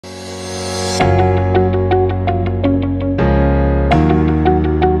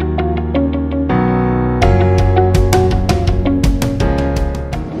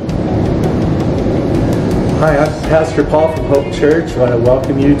Pastor Paul from Hope Church. I want to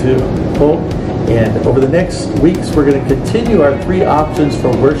welcome you to Hope. And over the next weeks, we're going to continue our 3 options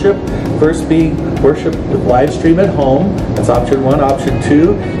for worship. First being worship with live stream at home. That's option 1. Option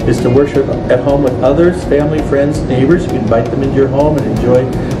 2 is to worship at home with others, family, friends, neighbors. You can invite them into your home and enjoy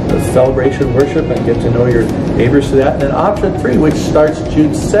the celebration worship and get to know your neighbors through that. And then option 3, which starts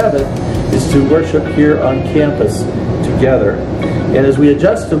June 7th, is to worship here on campus together. And as we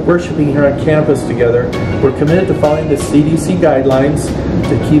adjust to worshiping here on campus together, we're committed to following the CDC guidelines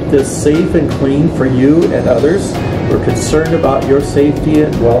to keep this safe and clean for you and others. We're concerned about your safety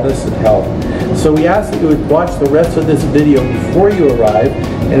and wellness and health. So we ask that you would watch the rest of this video before you arrive,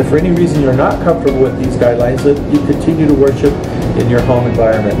 and if for any reason you're not comfortable with these guidelines, that you continue to worship in your home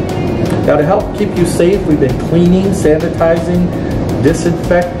environment. Now, to help keep you safe, we've been cleaning, sanitizing,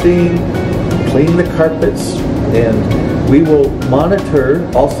 disinfecting, cleaning the carpets, and we will monitor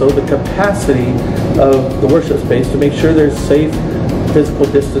also the capacity of the worship space to make sure there's safe physical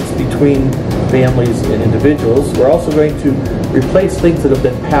distance between families and individuals. We're also going to replace things that have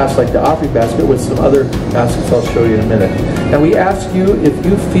been passed, like the offering basket, with some other baskets I'll show you in a minute. And we ask you, if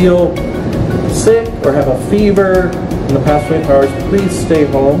you feel sick or have a fever in the past 24 hours, please stay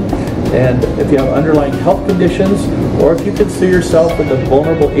home. And if you have underlying health conditions, or if you consider yourself in the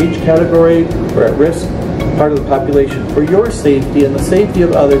vulnerable age category or at risk part of the population, for your safety and the safety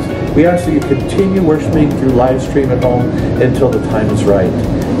of others, we ask that you continue worshiping through live stream at home until the time is right.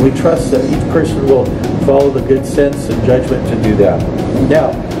 We trust that each person will follow the good sense and judgment to do that.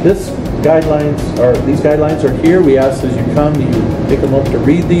 Now, these guidelines are here. We ask as you come that you take a moment to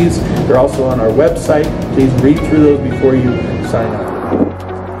read these. They're also on our website. Please read through those before you sign up.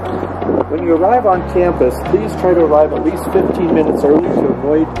 When you arrive on campus, please try to arrive at least 15 minutes early to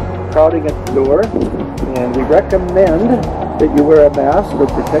avoid crowding at the door. And we recommend that you wear a mask or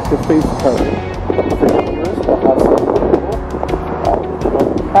protective face covering. For seniors, we'll have some available. You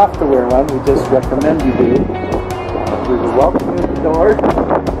don't have to wear one, we just recommend you do. We will welcome you at the door.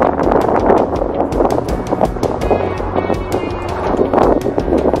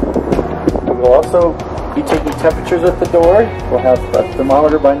 We will also be taking temperatures at the door. We'll have a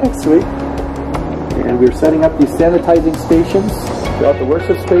thermometer by next week. And we're setting up these sanitizing stations throughout the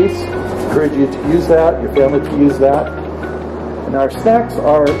worship space. Encourage you to use that, your family to use that. And our snacks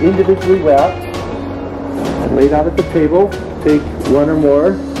are individually wrapped and laid out at the table. Take one or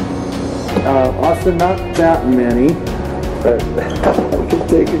more. Austin, not that many, but you can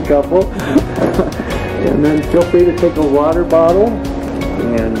take a couple. And then feel free to take a water bottle.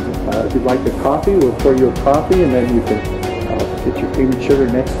 And if you'd like a coffee, we'll pour you a coffee, and then you can get your cream and sugar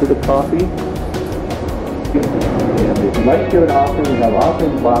next to the coffee. And if you'd like to give an offering, we have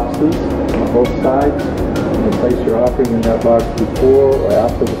offering boxes on both sides. You can place your offering in that box before or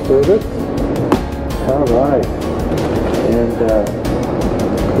after the service. All right. And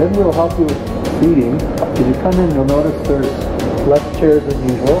then we'll help you with feeding. As you come in, you'll notice there's less chairs than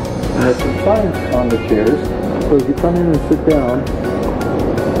usual. And there's some signs on the chairs. So as you come in and sit down,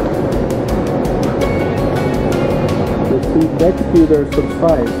 you'll see next to you there's some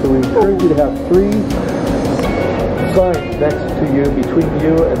signs. So we encourage you to have 3 signs next to you, between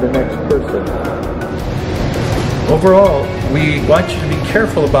you and the next person. Overall, we want you to be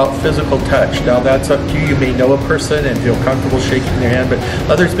careful about physical touch. Now, that's up to you. You may know a person and feel comfortable shaking their hand, but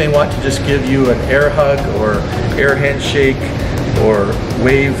others may want to just give you an air hug or air handshake or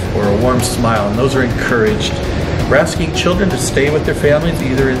wave or a warm smile, and those are encouraged. We're asking children to stay with their families,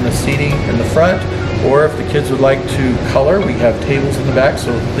 either in the seating in the front, or if the kids would like to color, we have tables in the back,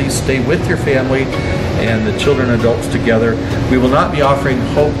 so please stay with your family and the children and adults together. We will not be offering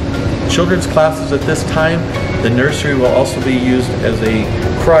Hope children's classes at this time. The nursery will also be used as a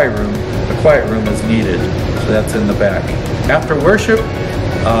quiet room as needed. So that's in the back. After worship,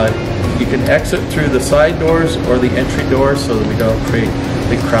 you can exit through the side doors or the entry door so that we don't create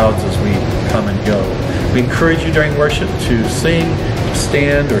big crowds as we come and go. We encourage you during worship to sing,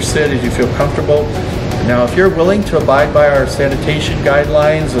 stand, or sit as you feel comfortable. Now, if you're willing to abide by our sanitation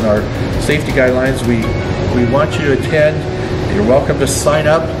guidelines and our safety guidelines, we want you to attend. You're welcome to sign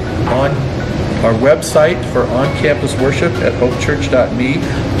up on our website for on-campus worship at hopechurch.me.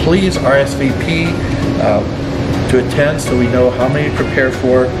 Please RSVP to attend so we know how many to prepare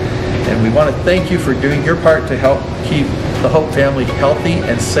for. And we want to thank you for doing your part to help keep the Hope family healthy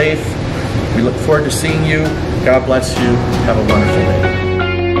and safe. We look forward to seeing you. God bless you. Have a wonderful day.